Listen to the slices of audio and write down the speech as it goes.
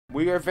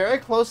We are very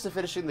close to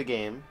finishing the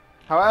game.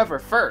 However,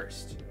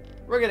 first,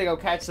 we're gonna go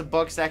catch some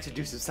Bugsnax and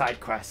do some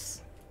side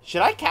quests.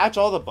 Should I catch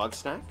all the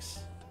Bugsnax?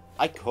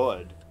 I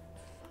could.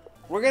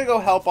 We're gonna go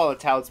help all the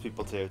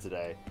townspeople too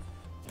today.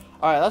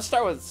 Alright, let's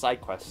start with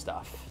side quest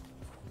stuff.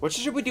 What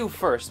should we do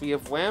first? We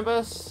have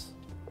Wambus,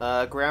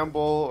 Gramble,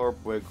 or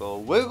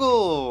Wiggle.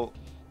 Wiggle!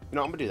 You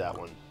know, I'm gonna do that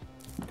one.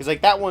 Because,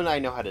 like, that one I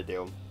know how to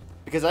do.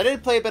 Because I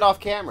did play a bit off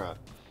camera.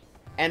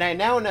 And I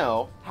now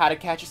know how to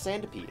catch a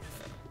centipede.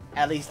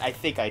 At least I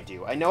think I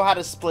do. I know how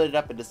to split it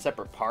up into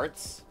separate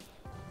parts.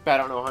 But I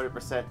don't know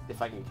 100%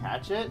 if I can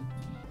catch it.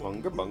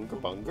 Bunger, bunger,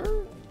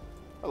 bunger.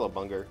 Hello,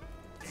 bunger.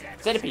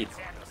 Centipede.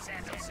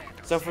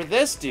 So for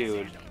this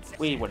dude,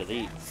 we need one of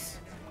these.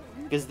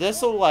 Because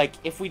this will, like,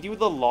 if we do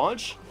the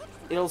launch,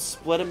 it'll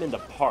split them into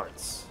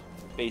parts,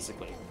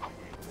 basically.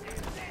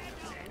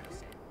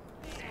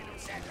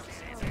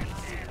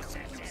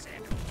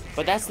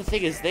 But that's the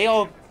thing is, they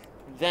all,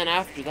 then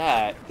after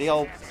that, they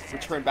all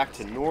return back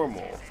to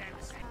normal.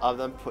 I'll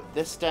then put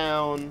this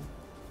down,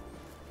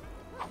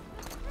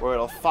 where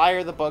it'll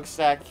fire the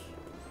Bugsnax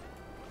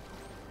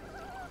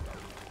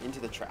into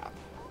the trap.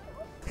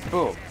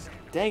 Boom.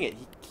 Dang it,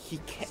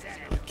 he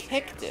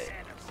kicked it.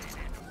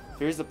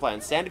 Here's the plan.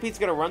 Centipede's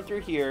gonna run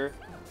through here.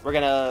 We're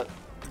gonna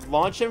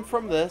launch him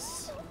from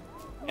this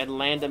and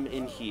land him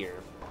in here.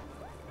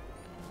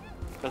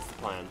 That's the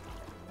plan.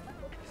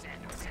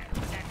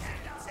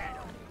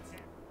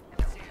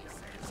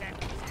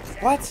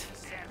 What?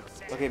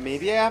 Okay,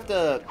 maybe I have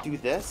to do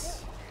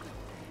this?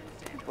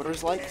 What are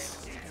his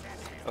likes?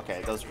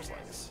 Okay, those are his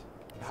likes.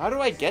 How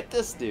do I get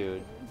this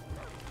dude?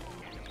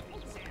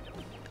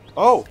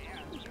 Oh!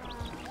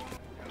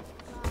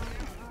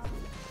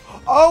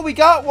 Oh, we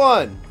got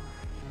one!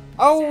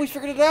 Oh, we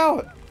figured it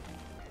out!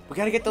 We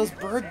gotta get those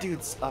bird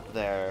dudes up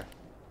there.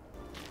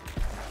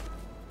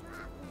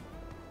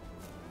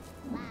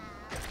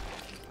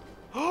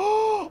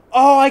 Oh,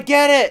 I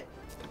get it!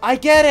 I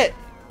get it!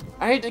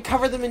 I need to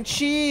cover them in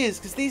cheese,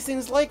 because these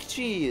things like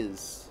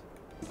cheese.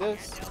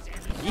 This.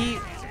 Yeet.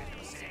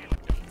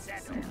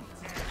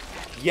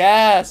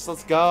 Yes,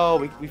 let's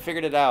go. We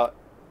figured it out.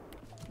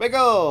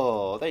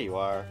 Wiggle! There you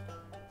are.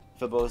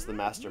 Fibbo's the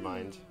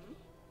mastermind.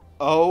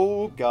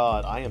 Oh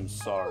god, I am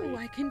sorry. Oh,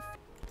 I can...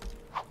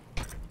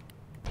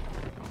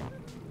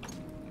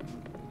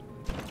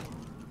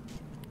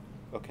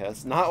 Okay,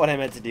 that's not what I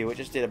meant to do. It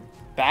just did a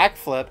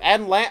backflip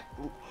and land.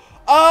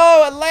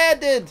 Oh, it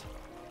landed!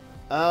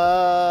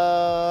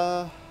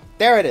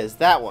 There it is,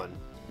 that one.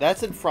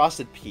 That's in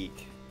Frosted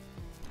Peak.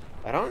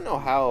 I don't know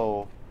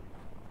how...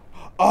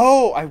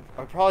 Oh, I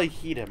probably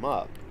heat him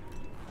up.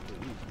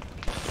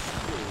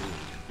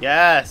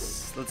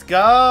 Yes, let's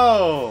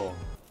go!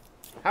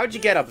 How'd you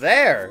get up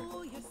there?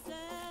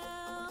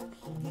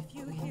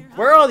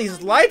 Where are all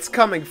these lights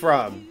coming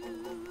from?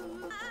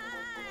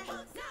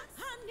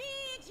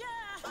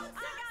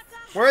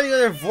 Where are the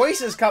other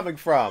voices coming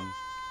from?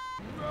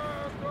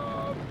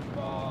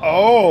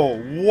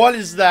 Oh, what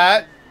is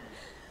that?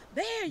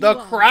 There The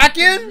you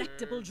Kraken? are,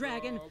 delectable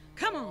dragon.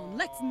 Come on,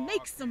 let's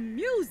make some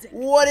music.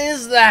 What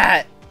is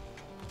that?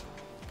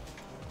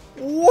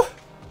 What?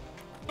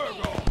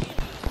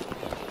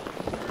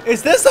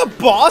 Is this a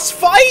boss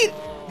fight?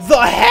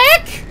 The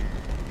heck?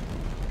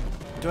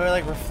 Do I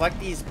like reflect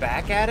these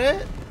back at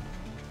it?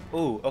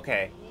 Ooh,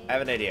 okay. I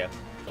have an idea.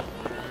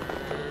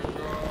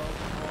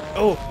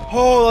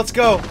 Oh, let's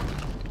go.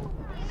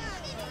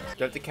 Do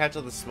I have to catch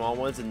all the small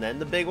ones and then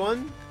the big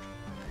one?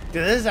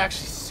 Dude, this is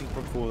actually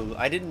super cool.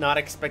 I did not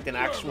expect an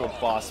actual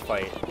boss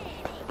fight.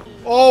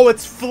 Oh,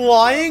 it's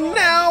flying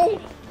now?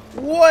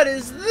 What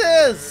is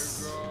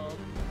this?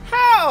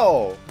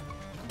 How?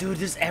 Dude,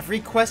 does every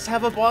quest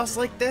have a boss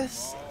like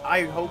this?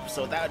 I hope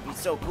so. That would be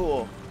so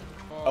cool.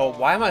 Oh,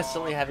 why am I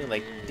suddenly having,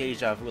 like,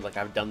 deja vu? Like,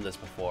 I've done this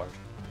before.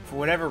 For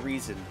whatever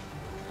reason.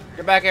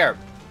 Get back here.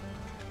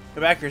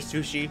 Get back here,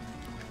 Sushi.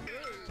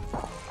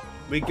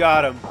 We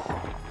got him.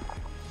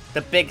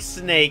 The big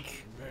snake.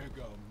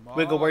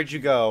 Wiggle, where'd you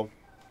go?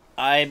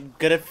 I'm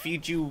gonna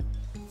feed you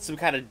some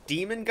kind of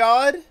demon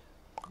god?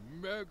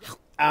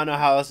 I don't know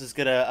how else is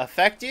gonna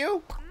affect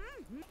you.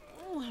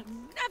 Oh,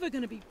 I'm never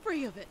gonna be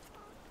free of it.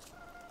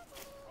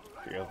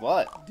 Free of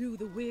what? Do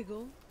the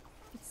wiggle.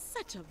 It's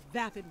such a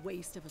vapid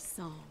waste of a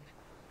song.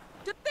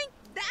 To think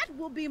that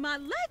will be my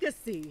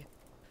legacy.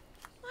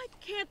 Why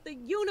can't the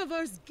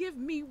universe give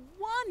me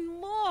one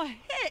more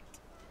hit?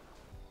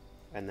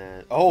 And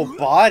then, oh,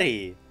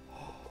 body.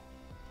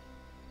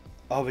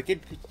 Oh, we could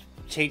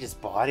change his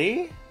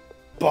body?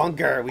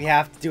 Bunger. We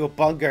have to do a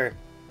bunger.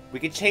 We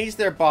can change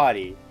their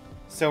body.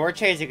 So we're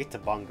changing it to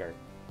Bunger.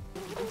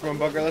 Come on,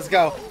 Bunger, let's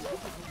go.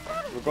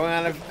 We're going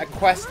on a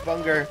quest,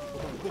 Bunger.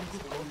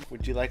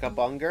 Would you like a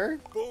Bunger?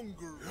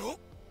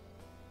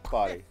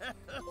 Body.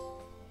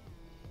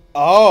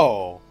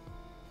 Oh.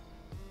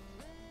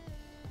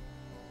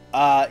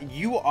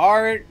 You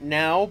are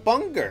now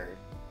Bunger.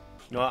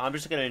 You know what, I'm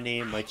just gonna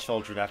name my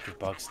children after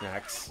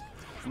Bugsnax.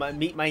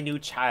 Meet my new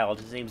child.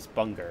 His name's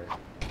Bunger.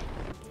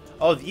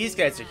 Oh, these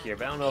guys are here,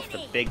 but I don't know if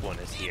the big one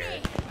is here.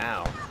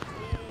 Ow.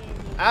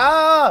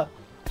 Ah!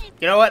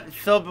 You know what?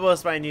 Philbo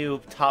was my new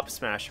top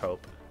smash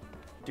hope.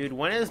 Dude,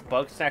 when is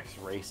Bugsnax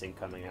Racing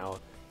coming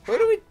out? Who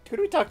do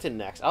we talk to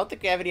next? I don't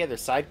think we have any other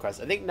side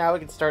quests. I think now we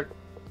can start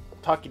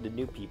talking to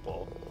new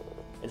people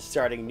and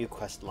starting new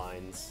quest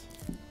lines.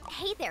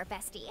 Hey there,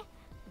 bestie.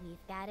 We've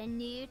got a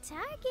new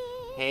target.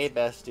 Hey,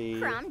 bestie.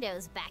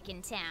 Cromdo's back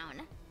in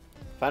town.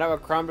 Find out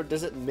what Cromdo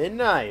does at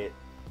midnight.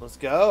 Let's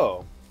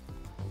go.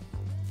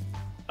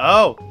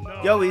 Oh,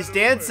 yo, he's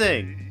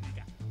dancing.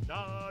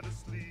 Not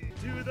asleep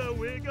to the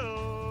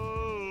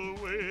wiggle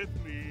with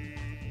me.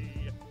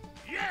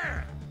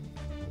 Yeah!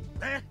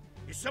 There?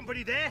 Is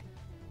somebody there?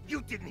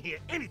 You didn't hear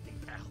anything,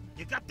 pal.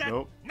 You got that?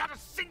 Nope. Not a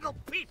single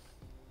peep.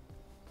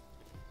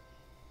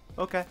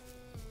 Okay.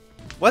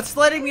 What's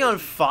lighting me on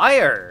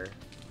fire?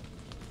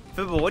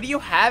 Philbo, what do you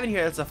have in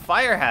here that's a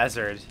fire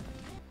hazard?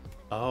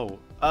 Oh,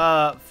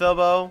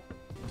 Philbo,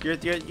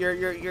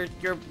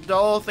 the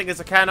whole thing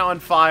is kind of on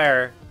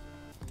fire.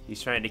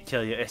 He's trying to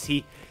kill you.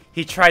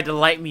 He tried to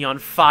light me on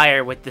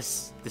fire with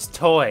this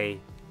toy.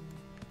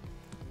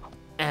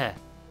 Oh,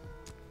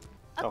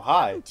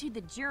 hi. According to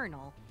the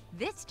journal,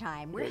 this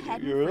time we're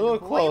heading You're a for little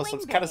the close.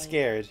 boiling I'm kind of bay.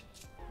 scared.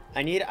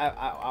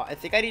 I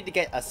think I need to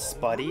get a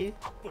Spuddy.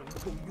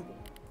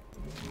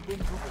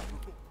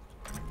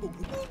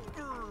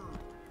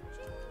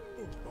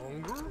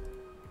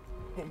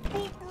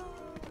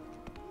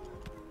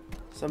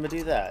 So I'm gonna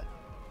do that.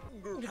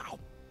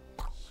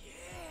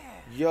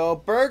 Yo,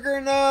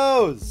 Burger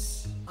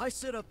Nose! I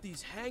set up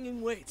these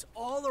hanging weights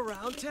all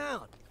around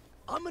town.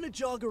 I'm gonna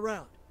jog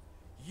around.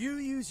 You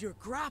use your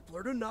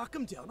grappler to knock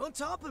them down on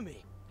top of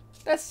me.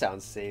 That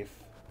sounds safe.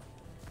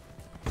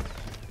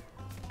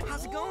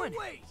 How's it going?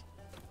 Wait,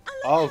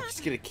 Oh, he's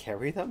gonna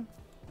carry them?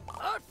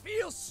 I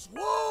feel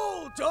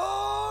swole,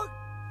 dog.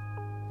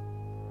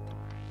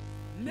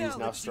 Now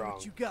now let's see strong.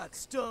 what you got,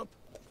 Stump.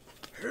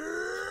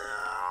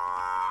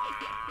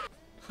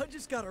 I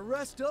just gotta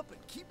rest up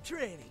and keep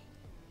training.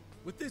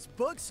 With this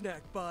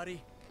Bugsnax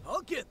body,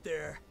 I'll get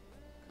there.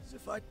 'Cause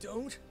if I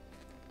don't,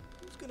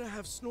 who's gonna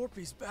have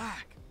Snorpy's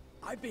back?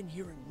 I've been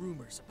hearing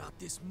rumors about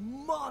this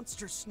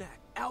monster snack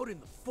out in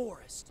the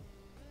forest.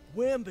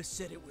 Wamba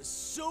said it was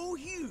so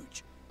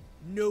huge,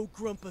 no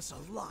Grumpus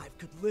alive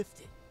could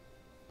lift it.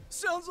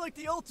 Sounds like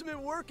the ultimate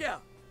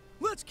workout.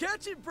 Let's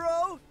catch it,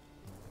 bro!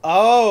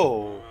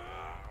 Oh.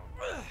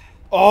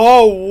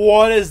 Oh,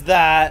 what is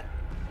that?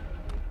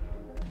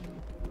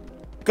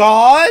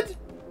 God?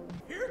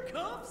 Here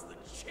comes the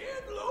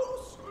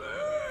Chandlo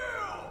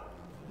Smell!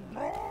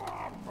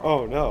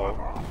 Oh no.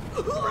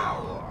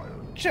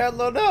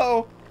 Chandler,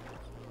 no!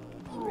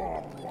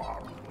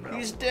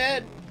 He's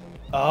dead!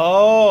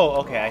 Oh,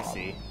 okay, I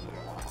see.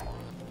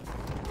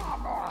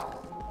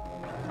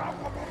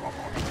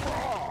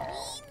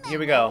 Here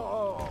we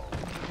go.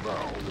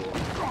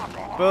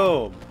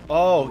 Boom!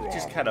 Oh, he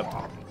just kind of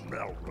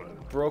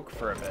broke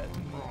for a bit.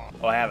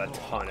 Oh, I have a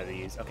ton of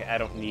these. Okay, I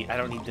don't need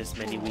this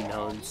many wee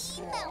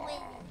melons.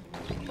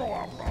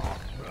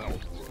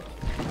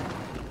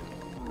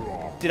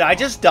 Did I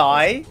just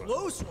die?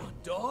 Close one,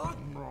 dog.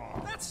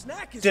 That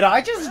snack is. Did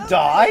I just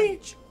die?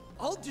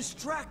 I'll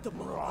distract the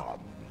mom.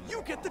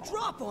 You get the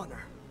drop on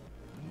her.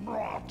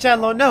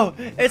 Chandler, no,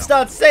 it's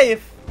not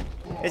safe.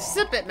 It's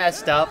a bit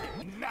messed up.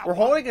 We're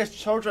holding his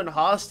children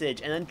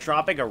hostage and then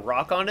dropping a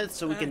rock on it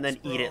so we can then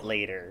eat it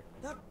later.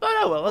 But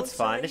oh well, it's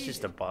fine. It's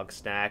just a bug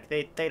snack.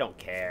 They don't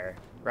care,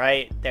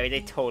 right? They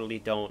totally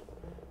don't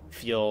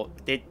feel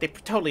they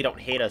totally don't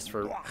hate us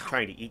for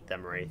trying to eat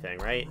them or anything,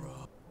 right?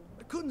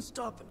 I couldn't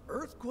stop an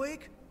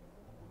earthquake.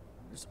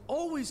 There's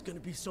always gonna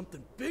be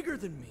something bigger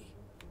than me,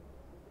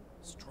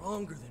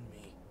 stronger than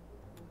me.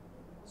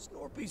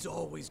 Snorpy's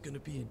always gonna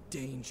be in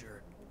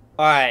danger.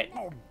 All right.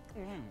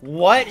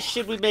 What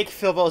should we make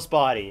Philbo's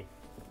body?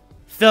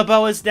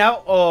 Philbo is now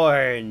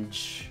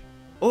orange.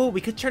 Oh, we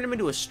could turn him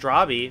into a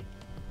Strawby.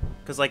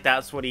 Because, like,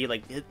 that's what he,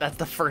 like, that's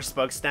the first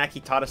bug snack he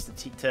taught us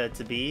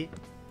to be.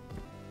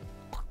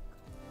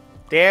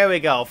 There we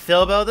go.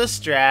 Philbo the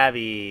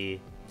Strabby.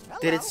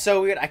 Dude, it's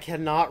so weird. I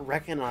cannot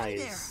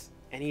recognize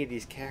any of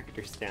these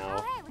characters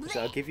now.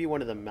 So I'll give you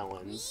one of the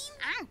melons.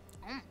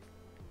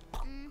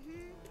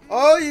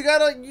 Oh, you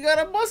got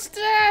a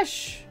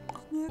mustache!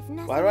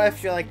 Why do I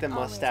feel like the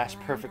mustache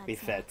perfectly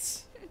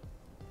fits?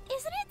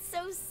 Isn't it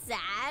so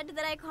sad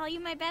that I call you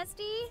my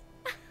bestie?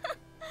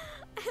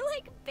 I,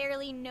 like,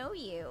 barely know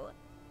you.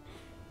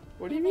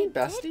 What do you mean, I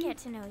bestie? did get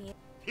to know you.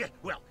 Yeah,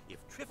 well, if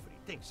Triffany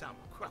thinks I'm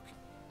a crook,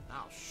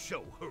 I'll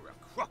show her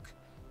a crook.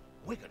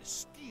 We're gonna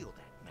steal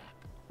that map.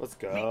 Let's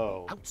Meet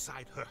go. me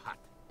outside her hut.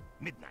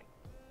 Midnight.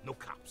 No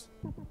cops.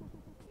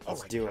 Let's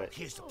Alright, do pal, it.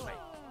 Here's the plan.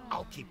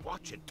 I'll keep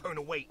watch and turn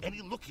away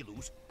any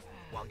looky-loos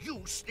while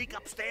you sneak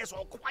upstairs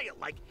all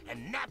quiet-like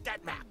and nab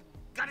that map.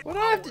 Got it? Why do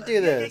I have to do Yeah,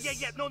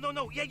 this? yeah. No.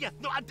 No,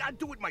 I'd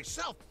do it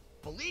myself.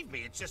 Believe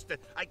me, it's just that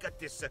I got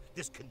this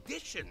this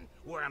condition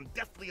where I'm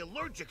deathly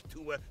allergic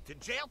to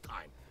jail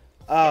time.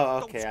 Oh,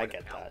 Don't okay, I sweat it,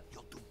 get pal. that.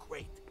 You'll do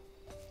great.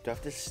 Do I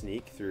have to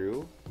sneak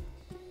through?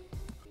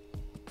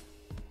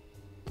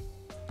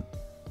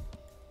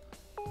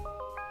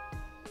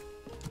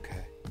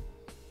 Okay.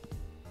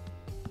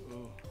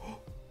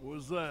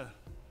 was that?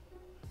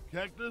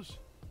 Cactus?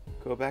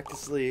 Go back to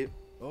sleep.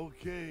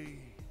 Okay.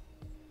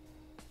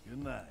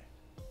 Good night,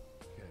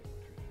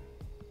 Cactus.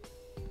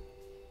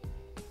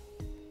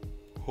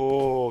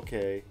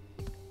 Okay.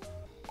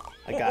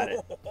 I got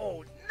it.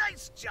 Oh,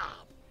 nice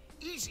job.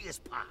 Easy as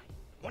pie.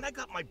 When I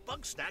got my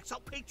Bugsnax, I'll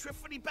pay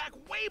Triffany back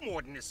way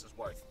more than this is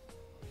worth.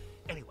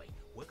 Anyway,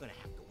 we're gonna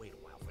have to wait a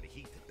while for the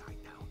heat to die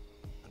down.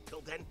 Until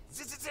then,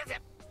 zip, zip, zip,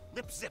 zip.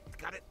 Lip zipped,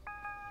 got it?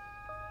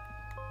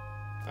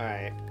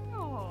 Alright.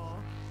 Oh.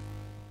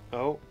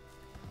 Oh.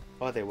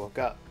 Oh, they woke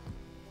up.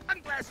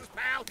 Sunglasses,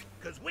 pal,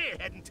 because we're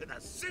heading to the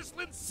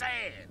sizzling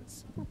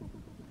sands.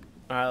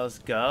 Alright, let's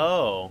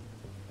go.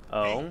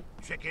 Oh. Hey,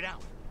 check it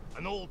out.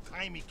 An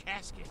old-timey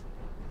casket.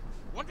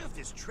 Wonder if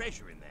there's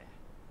treasure in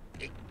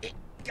there.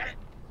 Got it.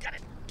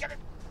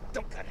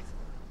 Don't cut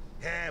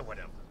it.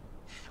 Whatever.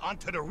 On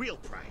to the real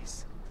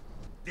prize.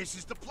 This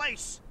is the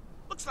place.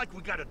 Looks like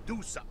we gotta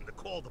do something to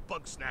call the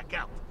Bugsnax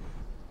out.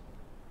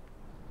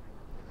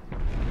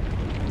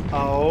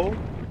 Oh.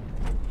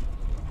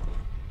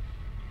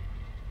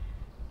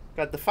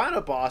 God, the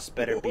final boss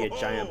better be a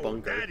giant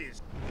bunker. That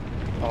is...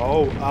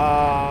 Oh,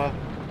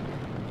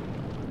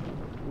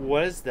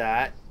 what is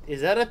that?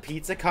 Is that a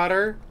pizza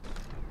cutter?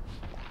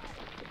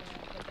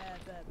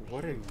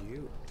 What are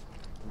you?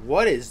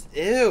 What is...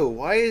 Ew,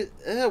 why is...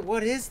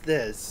 what is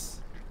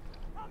this?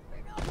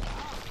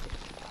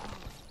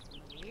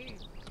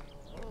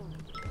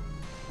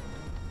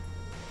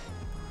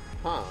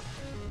 Huh.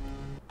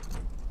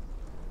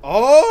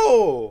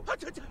 Oh!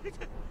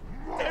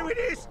 There it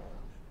is!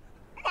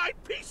 My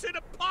piece of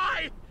the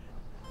pie!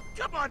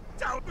 Come on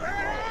down!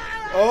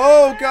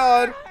 Oh,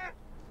 God!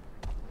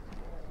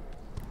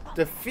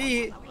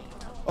 Defeat?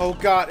 Oh,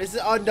 God. Is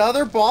it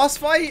another boss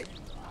fight?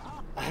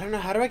 I don't know.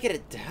 How do I get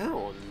it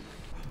down?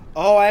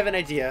 Oh, I have an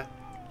idea.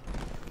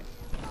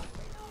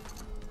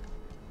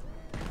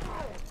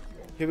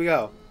 Here we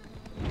go.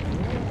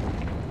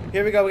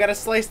 Here we go. We gotta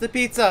slice the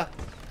pizza.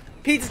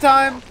 Pizza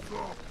time!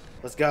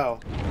 Let's go.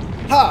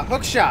 Ha!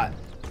 Hook shot!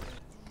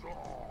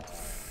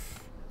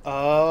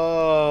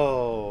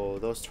 Oh,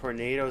 those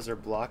tornadoes are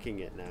blocking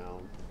it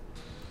now.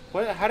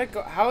 What? How'd it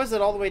go? How is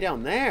it all the way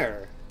down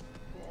there?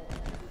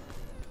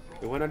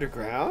 It went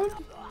underground?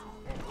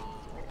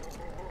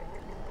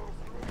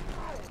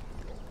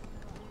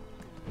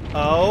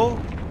 Oh?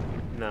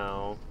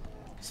 No.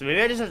 So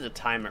maybe I just have to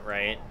time it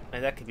right.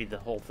 And that could be the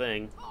whole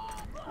thing.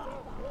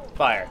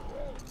 Fire.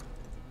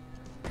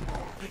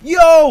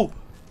 Yo!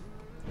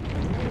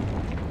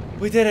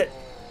 We did it!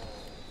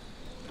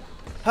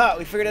 Ha!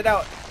 We figured it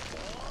out!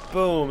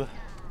 Boom.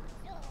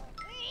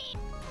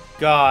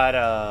 Got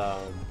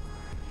him.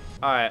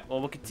 Alright, well,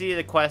 we'll continue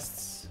the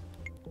quests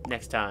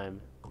next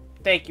time.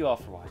 Thank you all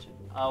for watching.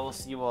 I will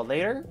see you all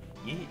later.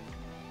 Yeah.